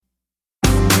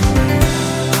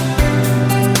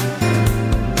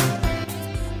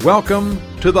Welcome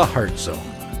to the Heart Zone,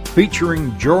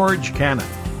 featuring George Cannon.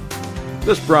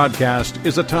 This broadcast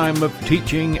is a time of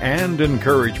teaching and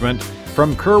encouragement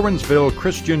from Curwensville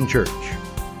Christian Church.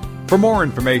 For more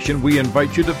information, we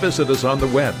invite you to visit us on the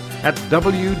web at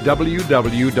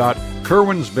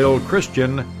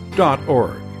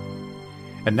www.curwensvillechristian.org.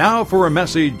 And now for a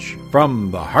message from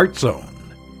the Heart Zone.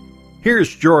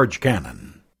 Here's George Cannon.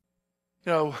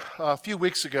 You know, a few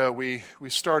weeks ago, we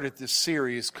started this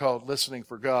series called Listening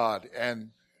for God,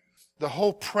 and the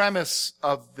whole premise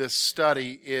of this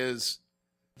study is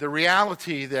the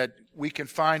reality that we can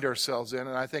find ourselves in,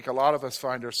 and I think a lot of us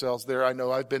find ourselves there, I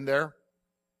know I've been there,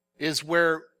 is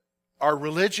where our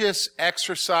religious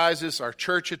exercises, our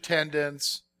church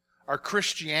attendance, our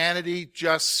Christianity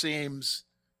just seems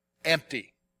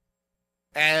empty.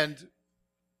 And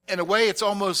in a way, it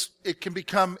can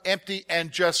become empty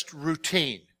and just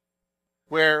routine.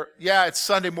 Where, yeah, it's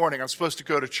Sunday morning, I'm supposed to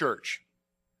go to church.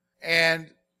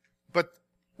 But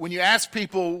when you ask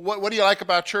people, what do you like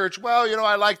about church? Well, you know,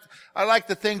 I like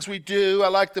the things we do, I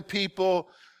like the people.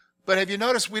 But have you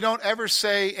noticed we don't ever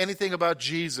say anything about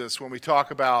Jesus when we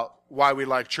talk about why we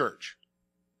like church?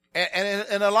 And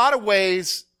in a lot of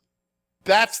ways,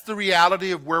 that's the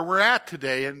reality of where we're at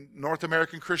today in North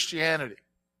American Christianity.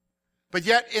 But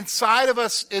yet inside of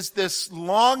us is this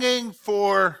longing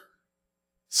for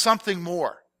something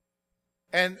more.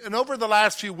 And over the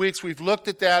last few weeks, we've looked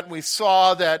at that and we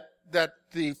saw that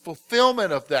the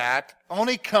fulfillment of that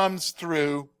only comes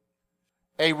through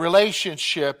a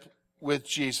relationship with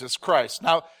Jesus Christ.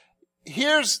 Now,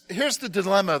 here's the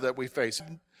dilemma that we face.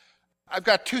 I've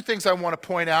got two things I want to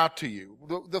point out to you.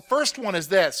 The first one is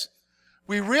this.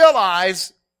 We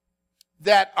realize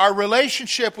that our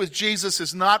relationship with Jesus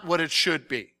is not what it should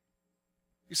be.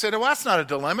 You say, well, that's not a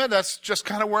dilemma. That's just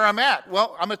kind of where I'm at.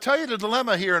 Well, I'm going to tell you the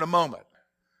dilemma here in a moment.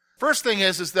 First thing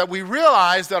is that we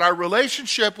realize that our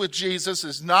relationship with Jesus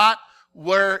is not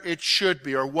where it should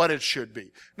be or what it should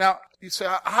be. Now, you say,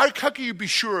 how can you be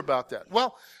sure about that?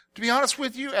 Well, to be honest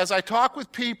with you, as I talk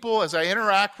with people, as I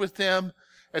interact with them,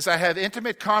 as I have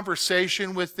intimate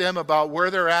conversation with them about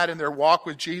where they're at in their walk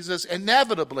with Jesus,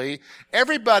 inevitably,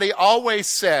 everybody always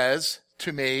says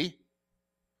to me,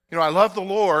 you know, I love the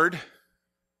Lord,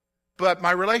 but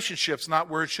my relationship's not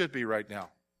where it should be right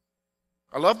now.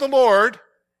 I love the Lord,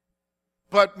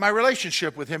 but my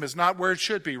relationship with Him is not where it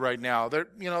should be right now.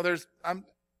 I'm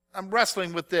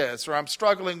wrestling with this, or I'm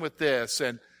struggling with this,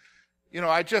 and, you know,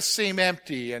 I just seem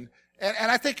empty. And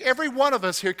I think every one of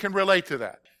us here can relate to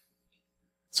that.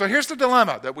 So here's the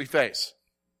dilemma that we face.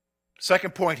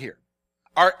 Second point here.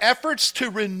 Our efforts to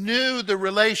renew the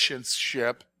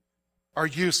relationship are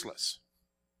useless.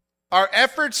 Our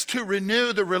efforts to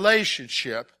renew the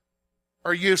relationship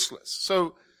are useless.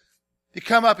 So you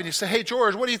come up and you say, hey,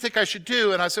 George, what do you think I should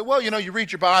do? And I say, well, you know, you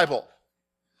read your Bible.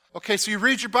 Okay, so you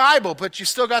read your Bible, but you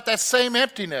still got that same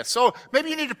emptiness. So maybe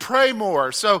you need to pray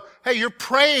more. So, hey, you're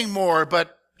praying more,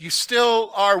 but you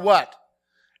still are what?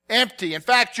 Empty. In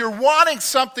fact, you're wanting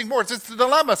something more. It's the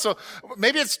dilemma. So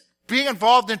maybe it's being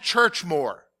involved in church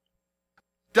more.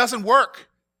 Doesn't work.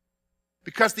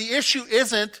 Because the issue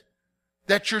isn't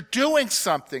that you're doing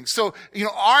something. So, you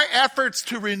know, our efforts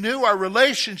to renew our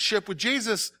relationship with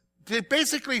Jesus, they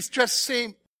basically just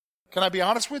seem, can I be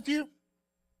honest with you?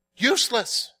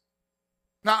 Useless.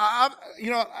 Now,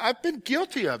 I've been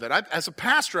guilty of it. As a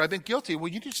pastor, I've been guilty.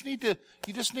 Well, you just need to.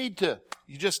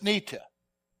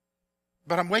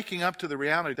 But I'm waking up to the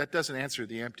reality that doesn't answer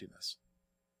the emptiness.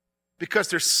 Because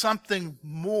there's something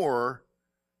more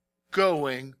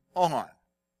going on.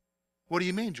 What do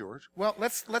you mean, George? Well,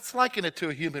 let's liken it to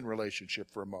a human relationship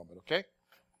for a moment, okay?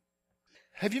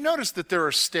 Have you noticed that there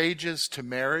are stages to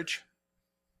marriage?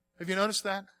 Have you noticed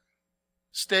that?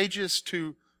 Stages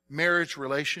to marriage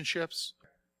relationships?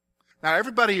 Now,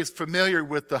 everybody is familiar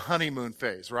with the honeymoon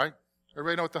phase, right?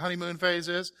 Everybody know what the honeymoon phase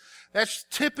is? That's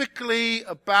typically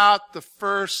about the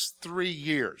first 3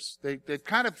 years. They've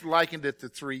kind of likened it to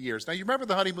 3 years. Now, you remember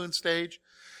the honeymoon stage?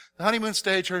 The honeymoon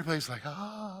stage, everybody's like,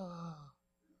 ah.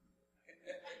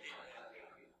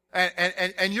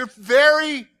 And you're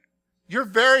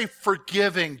very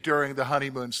forgiving during the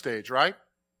honeymoon stage, right?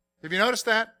 Have you noticed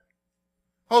that?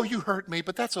 Oh, you hurt me,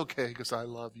 but that's okay because I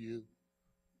love you.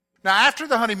 Now, after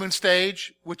the honeymoon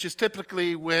stage, which is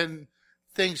typically when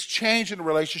things change in the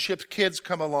relationships, kids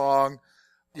come along.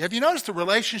 Have you noticed the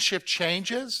relationship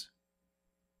changes?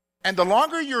 And the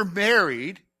longer you're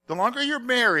married,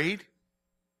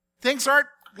 things aren't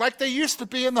like they used to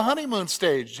be in the honeymoon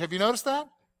stage. Have you noticed that?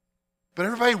 But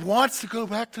everybody wants to go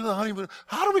back to the honeymoon.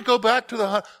 How do we go back to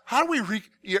the, how do we,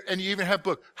 and you even have a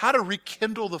book, How to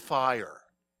Rekindle the Fire.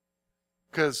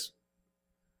 Because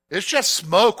It's just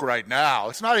smoke right now.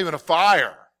 It's not even a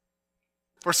fire.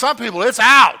 For some people, it's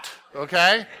out,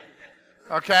 okay?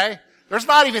 Okay? There's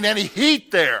not even any heat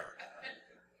there.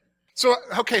 So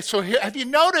here, have you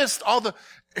noticed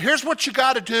here's what you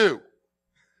got to do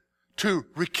to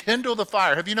rekindle the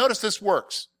fire. Have you noticed this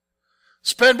works?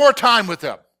 Spend more time with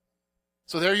them.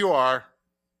 So there you are.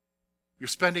 You're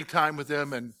spending time with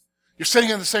them and you're sitting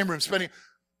in the same room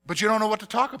but you don't know what to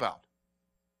talk about.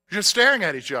 You're just staring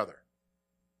at each other.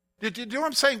 Do you know what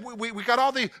I'm saying? We got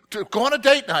all go on a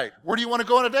date night. Where do you want to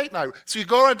go on a date night? So you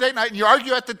go on a date night and you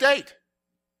argue at the date.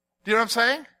 Do you know what I'm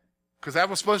saying? Because that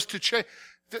was supposed to change.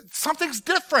 Something's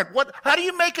different. How do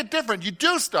you make it different? You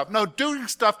do stuff. No, doing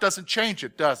stuff doesn't change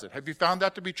it, does it? Have you found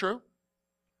that to be true?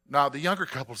 Now, the younger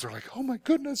couples are like, oh my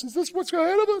goodness, is this what's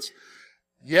ahead of us?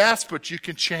 Yes, but you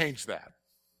can change that.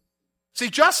 See,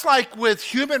 just like with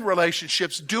human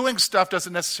relationships, doing stuff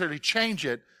doesn't necessarily change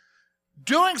it.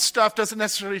 Doing stuff doesn't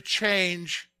necessarily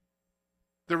change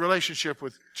the relationship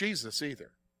with Jesus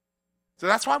either. So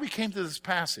that's why we came to this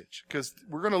passage, because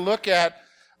we're going to look at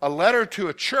a letter to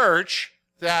a church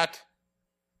that,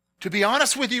 to be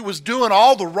honest with you, was doing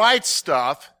all the right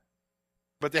stuff,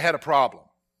 but they had a problem.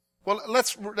 Well,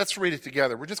 let's read it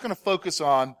together. We're just going to focus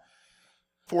on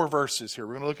 4 verses here.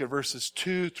 We're going to look at verses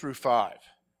 2 through 5.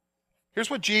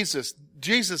 Here's what Jesus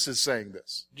is saying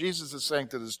this. Jesus is saying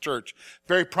to this church,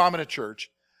 very prominent church,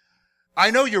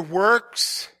 I know your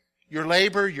works, your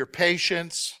labor, your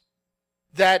patience,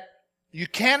 that you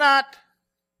cannot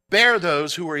bear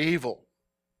those who are evil.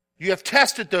 You have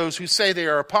tested those who say they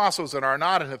are apostles and are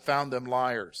not, and have found them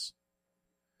liars.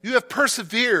 You have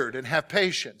persevered and have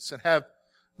patience and have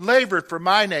labored for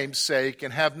my name's sake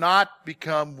and have not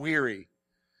become weary.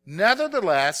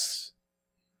 Nevertheless,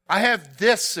 I have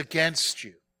this against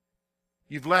you.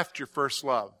 You've left your first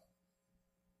love.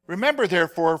 Remember,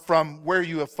 therefore, from where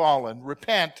you have fallen,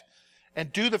 repent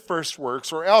and do the first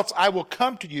works, or else I will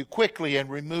come to you quickly and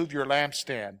remove your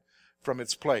lampstand from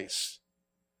its place,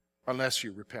 unless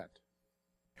you repent.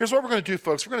 Here's what we're going to do,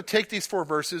 folks. We're going to take these 4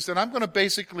 verses, and I'm going to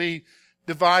basically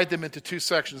divide them into 2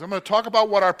 sections. I'm going to talk about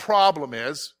what our problem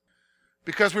is,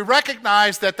 because we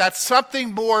recognize that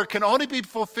something more can only be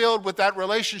fulfilled with that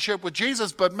relationship with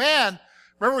Jesus. But man,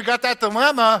 remember we got that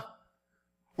dilemma.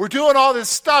 We're doing all this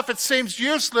stuff. It seems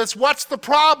useless. What's the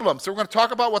problem? So we're going to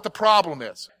talk about what the problem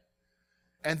is.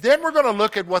 And then we're going to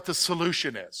look at what the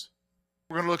solution is.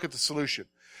 We're going to look at the solution.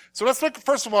 So let's look,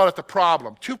 first of all, at the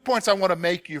problem. 2 points I want to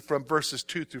make you from verses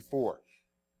 2 through 4.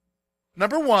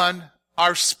 Number 1,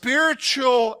 our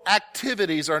spiritual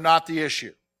activities are not the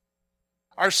issue.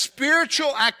 Our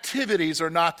spiritual activities are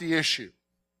not the issue.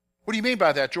 What do you mean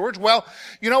by that, George? Well,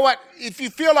 you know what? If you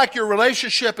feel like your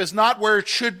relationship is not where it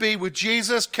should be with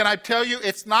Jesus, can I tell you,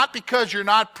 it's not because you're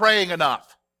not praying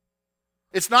enough.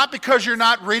 It's not because you're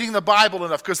not reading the Bible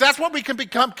enough, because that's what we can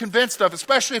become convinced of,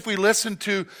 especially if we listen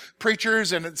to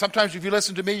preachers, and sometimes if you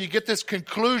listen to me, you get this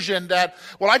conclusion that,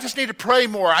 well, I just need to pray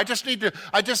more. I just need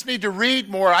to read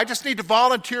more. I just need to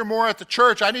volunteer more at the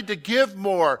church. I need to give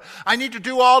more. I need to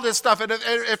do all this stuff. And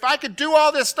if I could do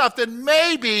all this stuff, then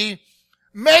maybe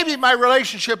my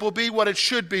relationship will be what it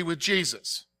should be with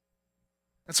Jesus.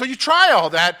 And so you try all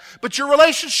that, but your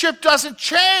relationship doesn't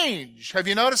change. Have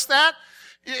you noticed that?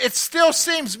 It still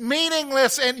seems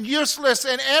meaningless and useless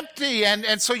and empty.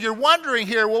 And so you're wondering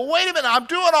here, well, wait a minute, I'm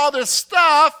doing all this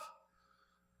stuff.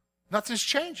 Nothing's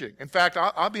changing. In fact,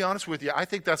 I'll be honest with you, I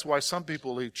think that's why some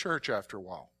people leave church after a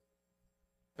while.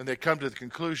 And they come to the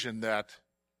conclusion that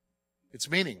it's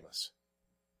meaningless.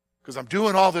 Because I'm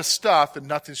doing all this stuff and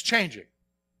nothing's changing.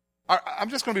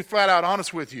 I'm just going to be flat out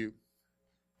honest with you.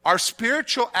 Our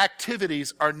spiritual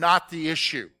activities are not the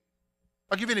issue.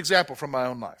 I'll give you an example from my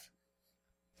own life.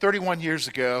 31 years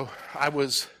ago, I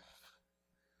was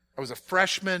a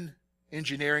freshman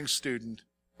engineering student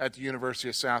at the University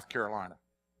of South Carolina.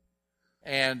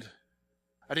 And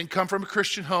I didn't come from a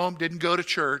Christian home, didn't go to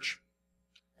church,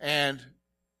 and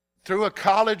through a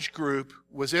college group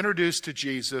was introduced to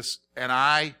Jesus, and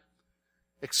I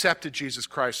accepted Jesus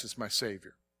Christ as my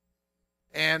Savior.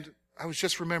 And I was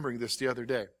just remembering this the other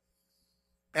day.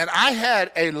 And I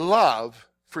had a love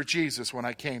for Jesus when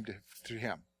I came to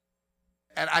Him.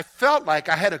 And I felt like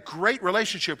I had a great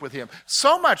relationship with Him.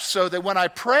 So much so that when I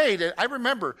prayed, I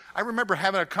remember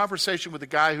having a conversation with a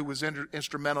guy who was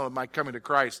instrumental in my coming to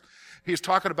Christ. He was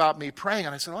talking about me praying,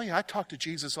 and I said, oh yeah, I talk to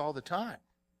Jesus all the time.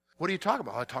 What are you talking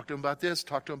about? I talk to Him about this,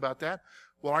 talk to Him about that.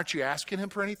 Well, aren't you asking Him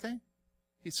for anything?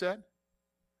 He said.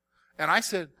 And I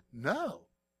said, no,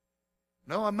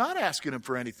 I'm not asking Him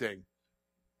for anything.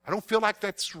 I don't feel like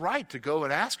that's right to go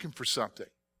and ask Him for something.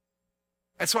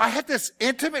 And so I had this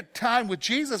intimate time with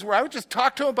Jesus where I would just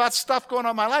talk to him about stuff going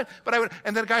on in my life.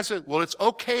 And then the guy said, well, it's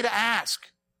okay to ask.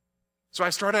 So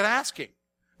I started asking.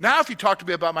 Now if you talk to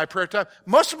me about my prayer time,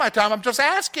 most of my time I'm just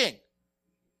asking.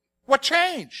 What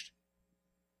changed?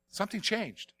 Something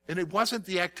changed. And it wasn't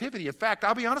the activity. In fact,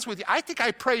 I'll be honest with you, I think I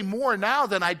pray more now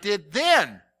than I did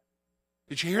then.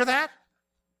 Did you hear that?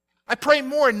 I pray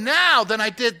more now than I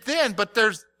did then, but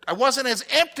I wasn't as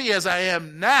empty as I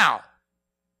am now.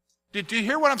 Do you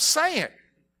hear what I'm saying?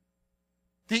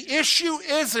 The issue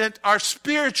isn't our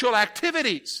spiritual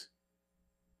activities.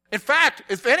 In fact,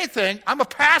 if anything, I'm a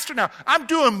pastor now. I'm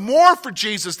doing more for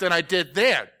Jesus than I did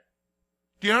then.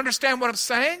 Do you understand what I'm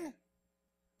saying?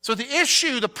 So the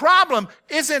issue, the problem,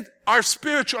 isn't our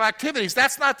spiritual activities.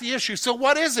 That's not the issue. So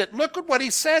what is it? Look at what he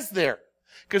says there.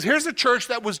 Because here's a church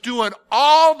that was doing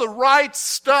all the right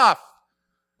stuff.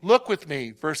 Look with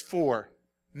me, verse 4.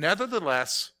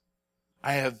 Nevertheless,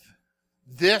 I have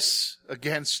this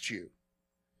against you,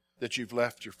 that you've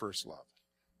left your first love.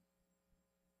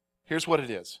 Here's what it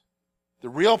is. The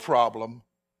real problem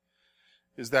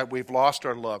is that we've lost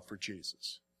our love for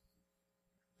Jesus.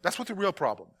 That's what the real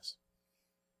problem is.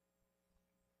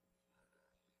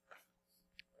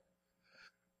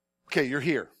 Okay, you're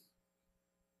here.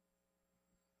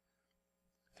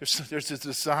 There's this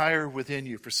desire within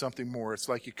you for something more. It's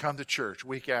like you come to church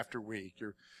week after week.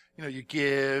 You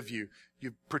give, you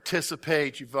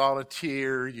participate, you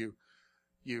volunteer, you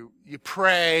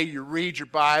pray, you read your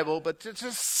Bible, but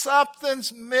just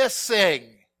something's missing.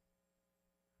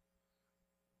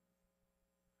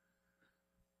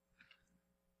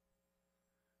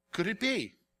 Could it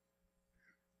be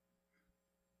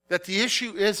that the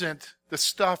issue isn't the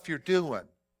stuff you're doing?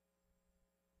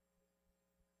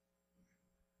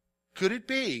 Could it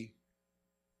be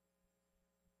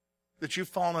that you've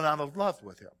fallen out of love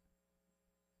with him?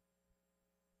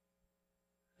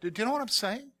 Do you know what I'm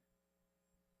saying?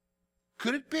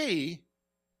 Could it be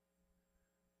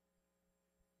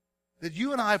that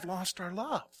you and I have lost our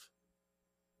love?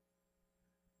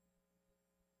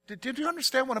 Did you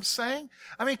understand what I'm saying?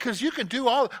 I mean, because you can do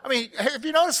have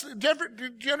you noticed,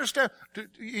 do you understand?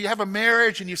 You have a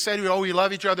marriage and you say, oh, we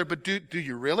love each other, but do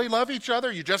you really love each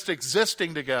other? You're just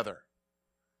existing together.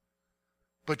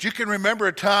 But you can remember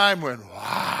a time when,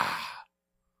 wow,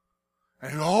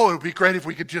 and it would be great if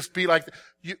we could just be like that.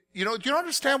 Do you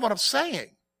understand what I'm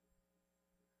saying?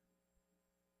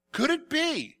 Could it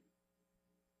be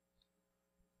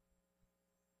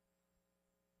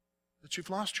that you've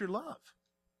lost your love?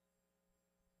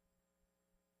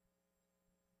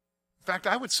 In fact,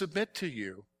 I would submit to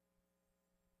you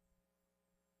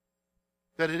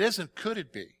that it isn't could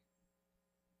it be.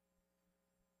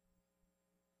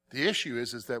 The issue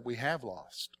is that we have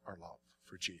lost our love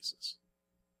for Jesus.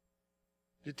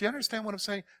 Do you understand what I'm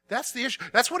saying? That's the issue.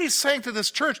 That's what he's saying to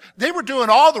this church. They were doing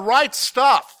all the right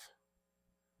stuff.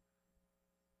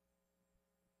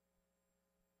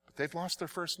 But they've lost their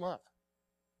first love.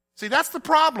 See, that's the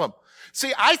problem.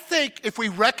 See, I think if we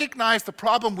recognize the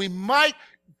problem, we might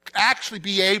actually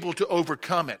be able to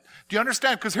overcome it. Do you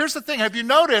understand? Because here's the thing. Have you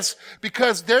noticed?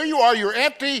 Because there you are, you're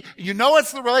empty, you know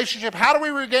it's the relationship. How do we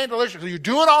regain the relationship? You're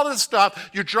doing all this stuff.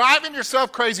 You're driving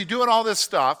yourself crazy doing all this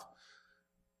stuff.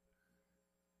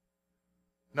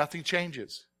 Nothing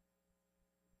changes.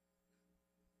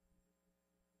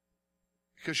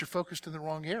 Because you're focused in the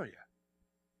wrong area.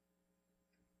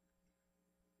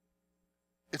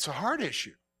 It's a heart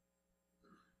issue.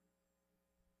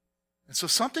 And so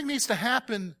something needs to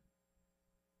happen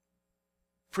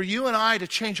for you and I to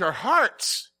change our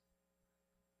hearts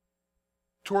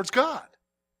towards God.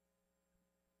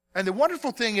 And the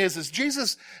wonderful thing is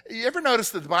Jesus, you ever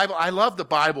notice that the Bible, I love the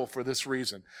Bible for this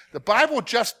reason. The Bible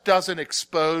just doesn't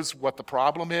expose what the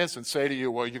problem is and say to you,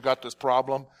 well, you got this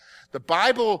problem. The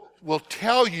Bible will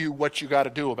tell you what you got to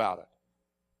do about it.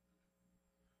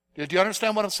 Do you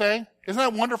understand what I'm saying? Isn't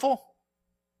that wonderful?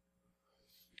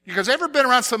 Because ever been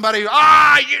around somebody,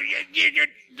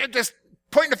 you're just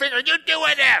pointing the finger, you're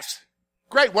doing this.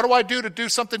 Great, what do I do to do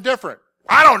something different?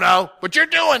 I don't know, but you're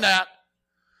doing that.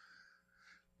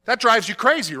 That drives you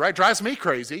crazy, right? Drives me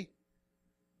crazy.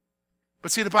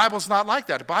 But see, the Bible's not like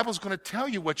that. The Bible's going to tell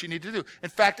you what you need to do. In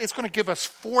fact, it's going to give us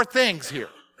 4 things here.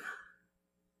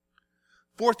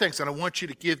 4 things, and I want you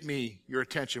to give me your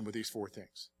attention with these 4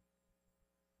 things.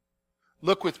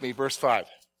 Look with me, verse 5.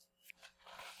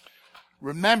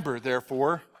 Remember,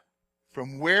 therefore,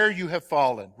 from where you have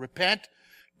fallen. Repent,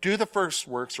 do the first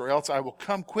works, or else I will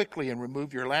come quickly and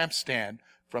remove your lampstand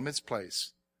from its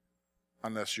place,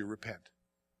 unless you repent.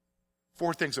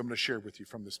 4 things I'm going to share with you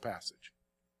from this passage.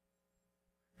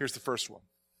 Here's the first one.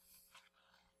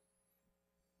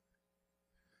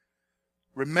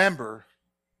 remember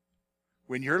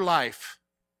when your life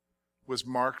was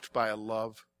marked by a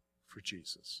love for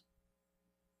Jesus.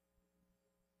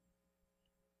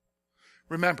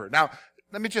 Remember. Now,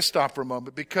 let me just stop for a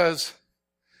moment because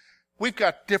we've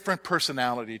got different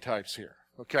personality types here,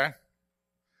 okay?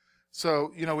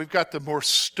 So, we've got the more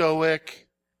stoic,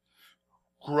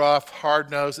 gruff,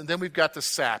 hard-nosed, and then we've got the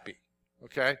sappy,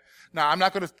 okay? Now, I'm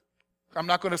not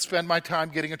going to spend my time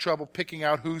getting in trouble picking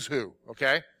out who's who,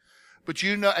 okay? But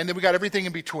and then we got everything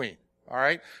in between, all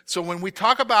right? So when we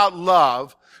talk about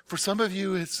love, for some of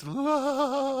you it's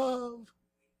love.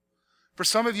 For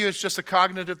some of you it's just a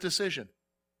cognitive decision.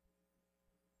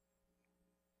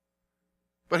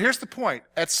 But here's the point.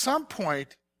 At some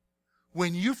point,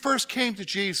 when you first came to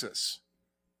Jesus,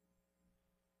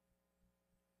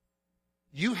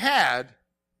 you had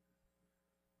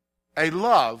a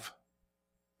love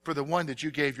for the one that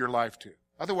you gave your life to.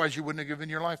 Otherwise, you wouldn't have given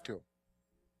your life to him.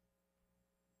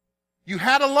 You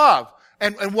had a love.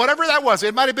 And whatever that was,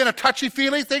 it might have been a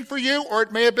touchy-feely thing for you, or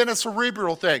it may have been a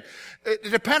cerebral thing.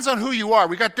 It depends on who you are.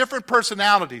 We got different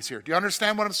personalities here. Do you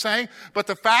understand what I'm saying? But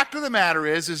the fact of the matter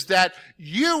is that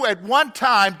you, at one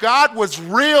time, God was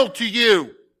real to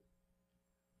you.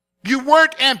 You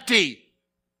weren't empty.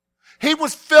 He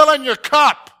was filling your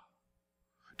cup.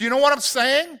 Do you know what I'm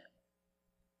saying?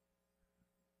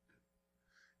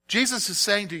 Jesus is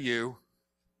saying to you,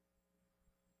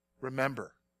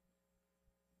 remember.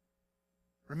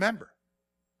 Remember.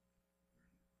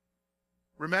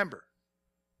 Remember.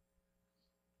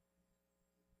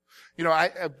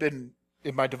 I've been,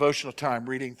 in my devotional time,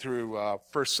 reading through 1st,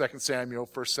 2nd Samuel,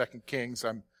 1st, 2nd Kings.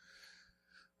 I'm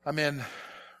in, I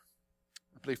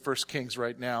believe, 1st Kings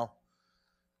right now,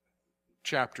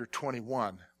 chapter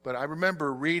 21. But I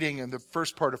remember reading in the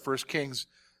first part of 1st Kings,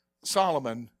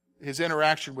 Solomon, his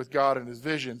interaction with God and his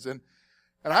visions. And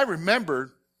I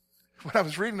remembered, when I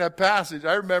was reading that passage,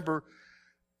 I remember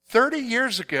 30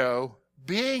 years ago,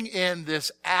 being in this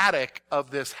attic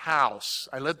of this house.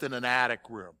 I lived in an attic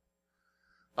room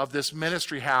of this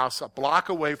ministry house a block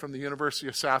away from the University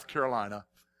of South Carolina,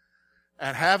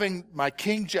 and having I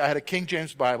had a King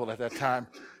James Bible at that time,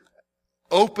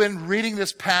 open, reading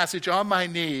this passage on my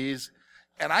knees,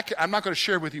 and I'm not going to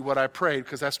share with you what I prayed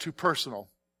because that's too personal.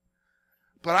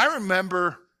 But I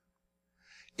remember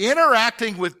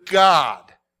interacting with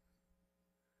God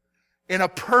in a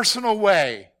personal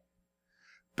way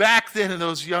back then in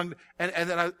those young, and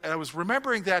then I was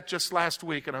remembering that just last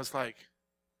week, and I was like,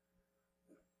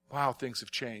 wow, things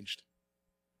have changed.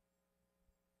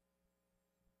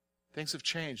 Things have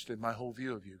changed in my whole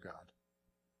view of you, God.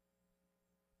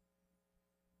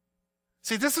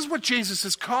 See, this is what Jesus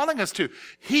is calling us to.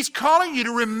 He's calling you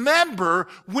to remember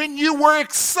when you were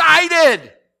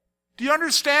excited. Do you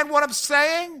understand what I'm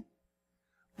saying?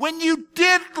 When you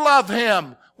did love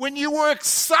him. When you were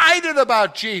excited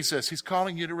about Jesus, he's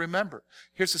calling you to remember.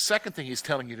 Here's the second thing he's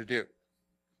telling you to do.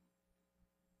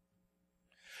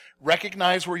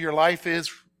 Recognize where your life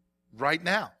is right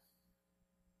now.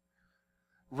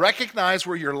 Recognize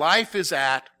where your life is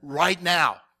at right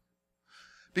now.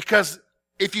 Because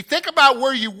if you think about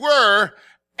where you were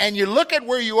and you look at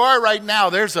where you are right now,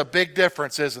 there's a big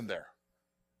difference, isn't there?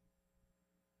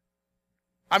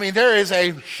 I mean, there is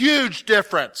a huge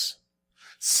difference.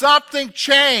 Something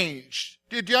changed.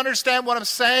 Do you understand what I'm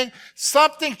saying?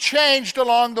 Something changed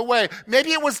along the way.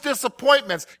 Maybe it was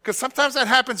disappointments, because sometimes that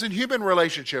happens in human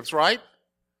relationships, right?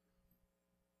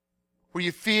 Where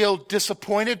you feel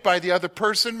disappointed by the other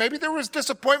person. Maybe there was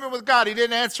disappointment with God. He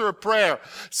didn't answer a prayer.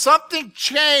 Something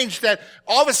changed that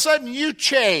all of a sudden you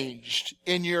changed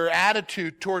in your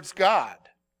attitude towards God.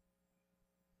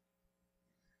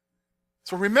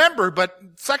 So remember, but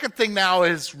second thing now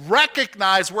is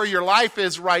recognize where your life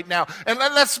is right now. And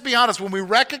let's be honest, when we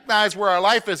recognize where our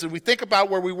life is and we think about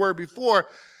where we were before,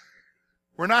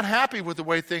 we're not happy with the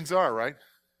way things are, right?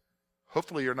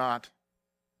 Hopefully you're not.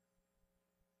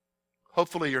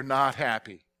 Hopefully you're not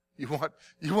happy. You want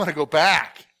to go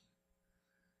back.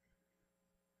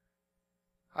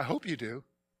 I hope you do.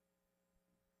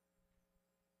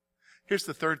 Here's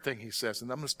the third thing he says, and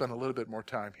I'm going to spend a little bit more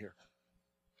time here.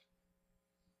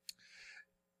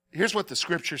 Here's what the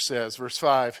scripture says, verse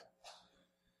 5.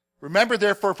 Remember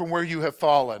therefore from where you have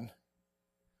fallen,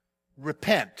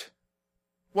 repent.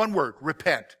 One word,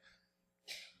 repent.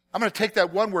 I'm going to take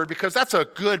that one word because that's a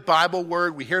good Bible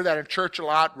word. We hear that in church a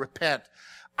lot, repent.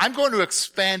 I'm going to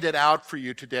expand it out for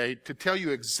you today to tell you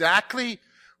exactly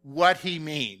what he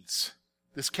means.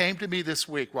 This came to me this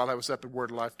week while I was up at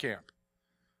Word of Life Camp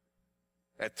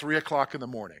at 3 o'clock in the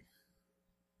morning.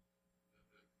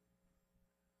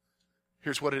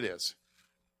 Here's what it is.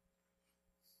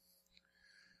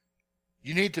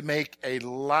 You need to make a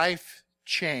life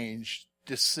change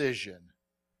decision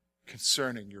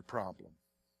concerning your problem.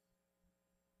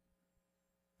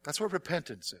 That's what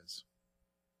repentance is.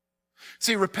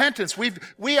 See, repentance,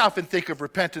 we often think of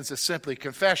repentance as simply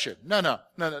confession. No.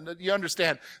 You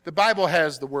understand, the Bible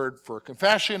has the word for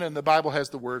confession and the Bible has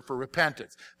the word for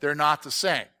repentance. They're not the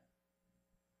same.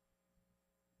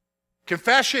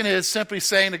 Confession is simply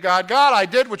saying to God, God, I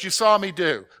did what you saw me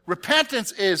do.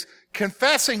 Repentance is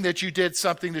confessing that you did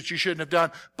something that you shouldn't have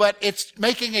done, but it's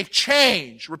making a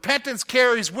change. Repentance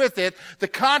carries with it the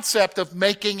concept of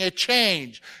making a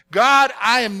change. God,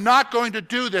 I am not going to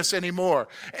do this anymore.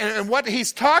 And what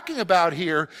he's talking about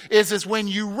here is when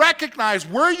you recognize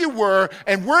where you were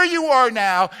and where you are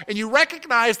now, and you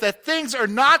recognize that things are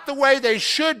not the way they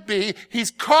should be,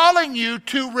 he's calling you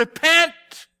to repent.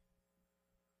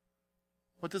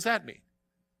 What does that mean?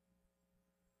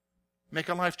 Make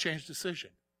a life change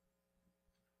decision.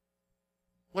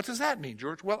 What does that mean,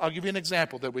 George? Well, I'll give you an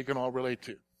example that we can all relate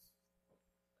to.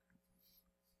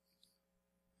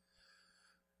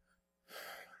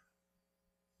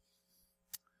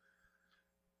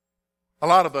 A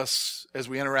lot of us, as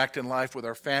we interact in life with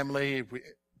our family,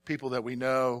 people that we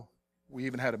know, we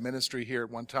even had a ministry here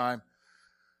at one time,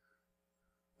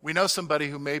 we know somebody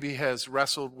who maybe has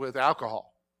wrestled with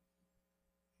alcohol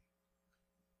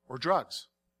or drugs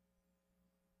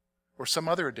or some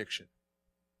other addiction.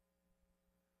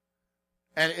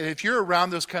 And if you're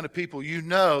around those kind of people, you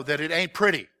know that it ain't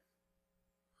pretty.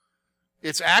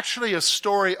 It's actually a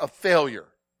story of failure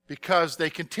because they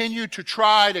continue to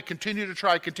try,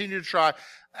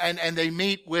 and they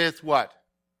meet with what?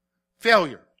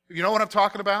 Failure. You know what I'm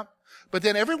talking about? But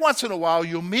then every once in a while,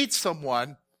 you'll meet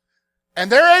someone, and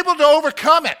they're able to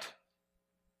overcome it.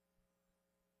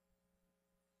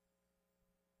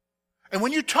 And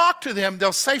when you talk to them,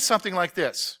 they'll say something like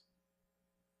this.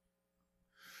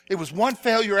 It was one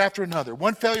failure after another,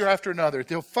 one failure after another.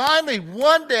 Until finally,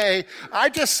 one day, I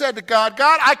just said to God,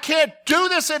 God, I can't do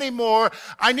this anymore.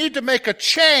 I need to make a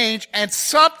change, and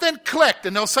something clicked.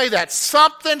 And they'll say that,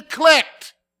 something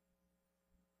clicked.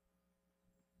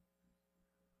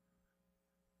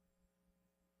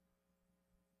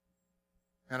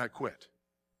 And I quit.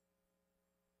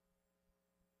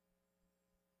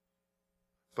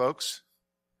 Folks,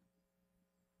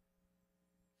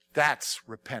 that's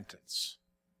repentance.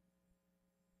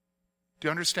 Do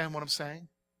you understand what I'm saying?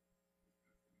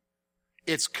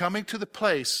 It's coming to the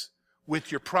place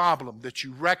with your problem that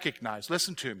you recognize,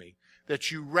 listen to me, that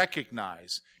you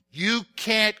recognize you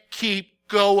can't keep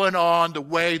going on the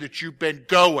way that you've been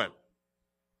going.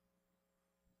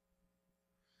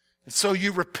 And so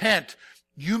you repent.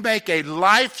 You make a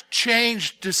life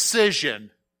change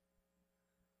decision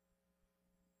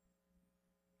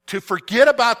to forget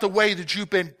about the way that you've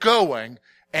been going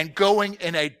and going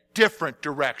in a different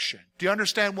direction. Do you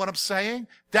understand what I'm saying?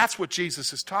 That's what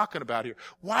Jesus is talking about here.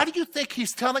 Why do you think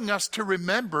he's telling us to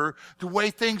remember the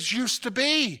way things used to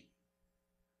be?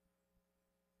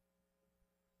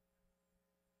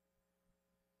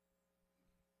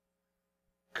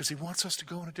 Because he wants us to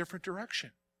go in a different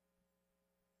direction.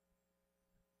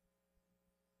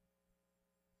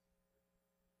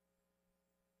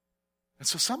 And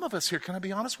so some of us here, can I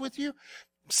be honest with you?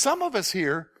 Some of us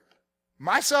here,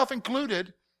 myself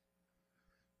included,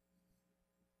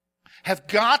 have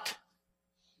got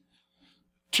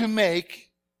to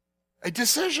make a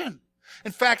decision.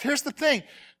 In fact, here's the thing.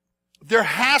 There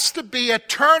has to be a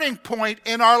turning point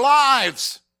in our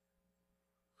lives.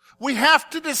 We have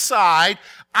to decide,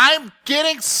 I'm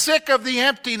getting sick of the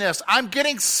emptiness. I'm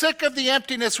getting sick of the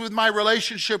emptiness with my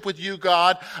relationship with you,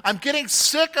 God. I'm getting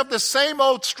sick of the same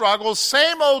old struggles,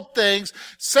 same old things,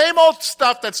 same old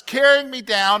stuff that's carrying me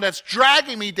down, that's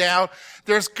dragging me down.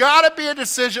 There's got to be a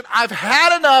decision. I've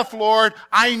had enough, Lord.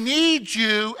 I need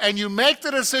you. And you make the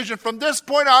decision, from this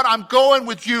point on, I'm going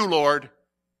with you, Lord.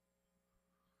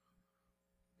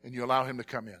 And you allow him to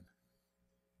come in.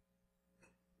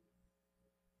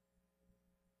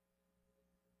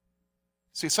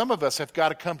 See, some of us have got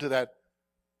to come to that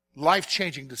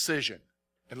life-changing decision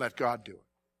and let God do it.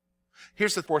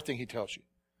 Here's the fourth thing he tells you.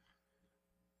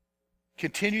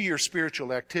 Continue your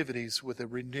spiritual activities with a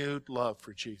renewed love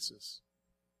for Jesus.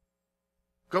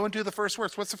 Go and do the first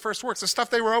works. What's the first works? The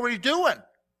stuff they were already doing.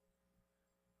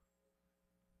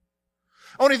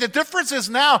 Only the difference is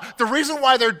now, the reason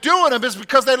why they're doing them is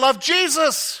because they love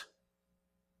Jesus.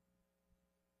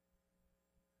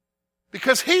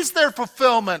 Because he's their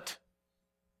fulfillment.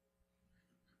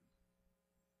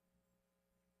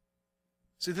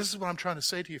 See, this is what I'm trying to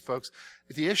say to you folks.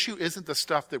 The issue isn't the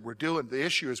stuff that we're doing. The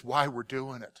issue is why we're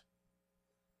doing it.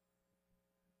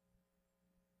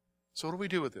 So what do we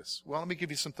do with this? Well, let me give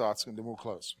you some thoughts and then we'll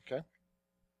close, okay?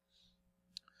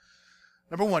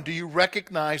 Number one, do you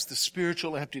recognize the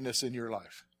spiritual emptiness in your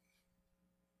life?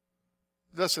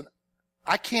 Listen,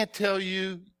 I can't tell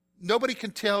you, nobody can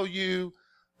tell you,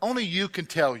 only you can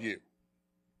tell you.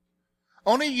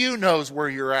 Only you knows where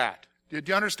you're at. Do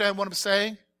you understand what I'm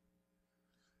saying?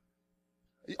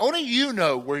 Only you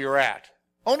know where you're at.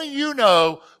 Only you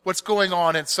know what's going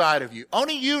on inside of you.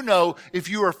 Only you know if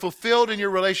you are fulfilled in your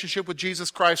relationship with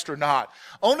Jesus Christ or not.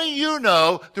 Only you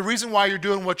know the reason why you're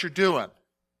doing what you're doing.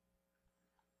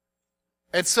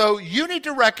 And so you need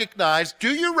to recognize,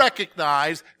 do you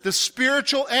recognize the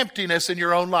spiritual emptiness in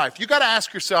your own life? You got to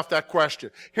ask yourself that question.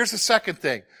 Here's the second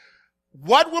thing.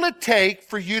 What will it take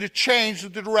for you to change the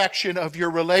direction of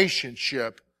your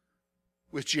relationship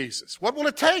with Jesus? What will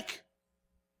it take?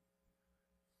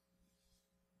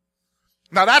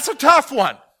 Now that's a tough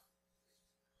one.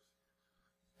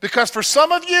 Because for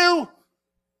some of you,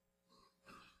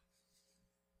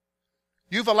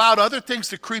 you've allowed other things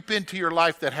to creep into your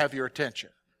life that have your attention.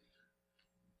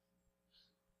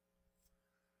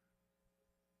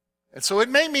 And so it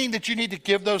may mean that you need to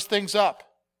give those things up.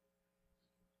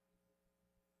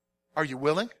 Are you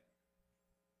willing?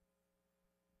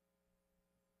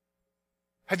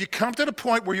 Have you come to the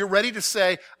point where you're ready to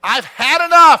say, I've had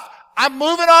enough. I'm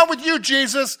moving on with you,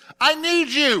 Jesus. I need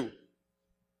you.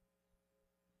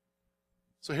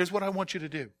 So here's what I want you to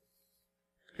do.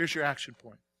 Here's your action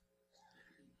point.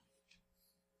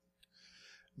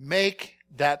 Make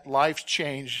that life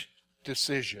change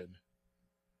decision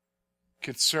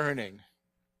concerning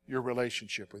your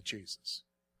relationship with Jesus.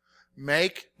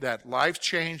 Make that life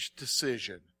change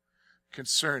decision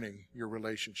concerning your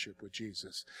relationship with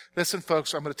Jesus. Listen,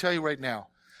 folks, I'm going to tell you right now,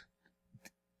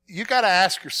 you got to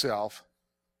ask yourself,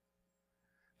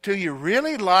 do you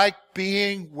really like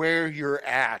being where you're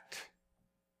at?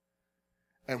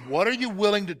 And what are you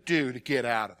willing to do to get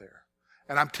out of there?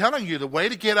 And I'm telling you, the way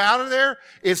to get out of there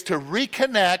is to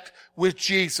reconnect with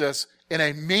Jesus in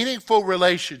a meaningful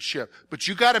relationship. But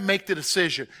you got to make the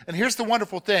decision. And here's the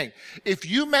wonderful thing. If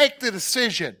you make the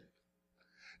decision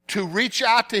to reach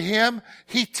out to Him,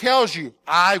 He tells you,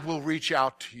 I will reach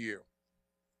out to you.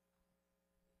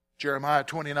 Jeremiah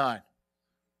 29.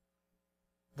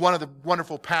 One of the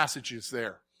wonderful passages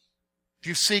there. If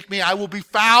you seek me, I will be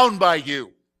found by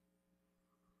you.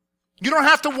 You don't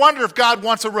have to wonder if God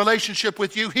wants a relationship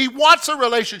with you. He wants a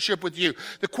relationship with you.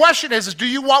 The question is do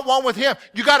you want one with Him?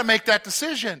 You got to make that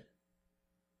decision.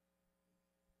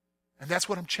 And that's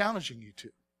what I'm challenging you to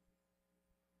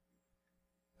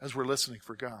as we're listening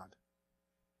for God.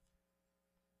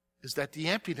 Is that the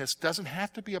emptiness doesn't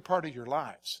have to be a part of your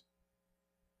lives.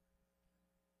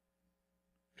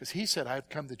 Because He said, I've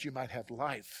come that you might have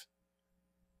life.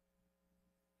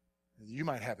 And you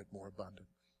might have it more abundant.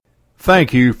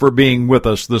 Thank you for being with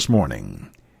us this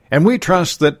morning. And we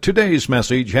trust that today's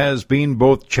message has been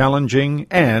both challenging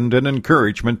and an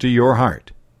encouragement to your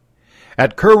heart.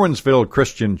 At Curwensville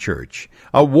Christian Church,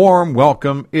 a warm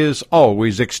welcome is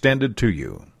always extended to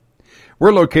you.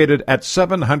 We're located at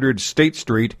 700 State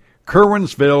Street,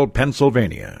 Curwensville,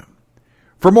 Pennsylvania.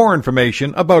 For more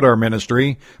information about our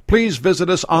ministry, please visit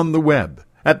us on the web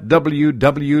at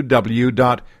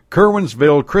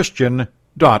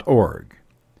www.curwensvillechristian.org.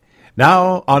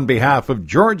 Now, on behalf of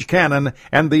George Cannon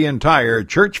and the entire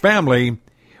church family,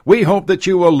 we hope that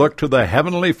you will look to the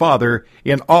Heavenly Father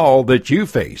in all that you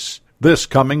face this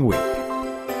coming week.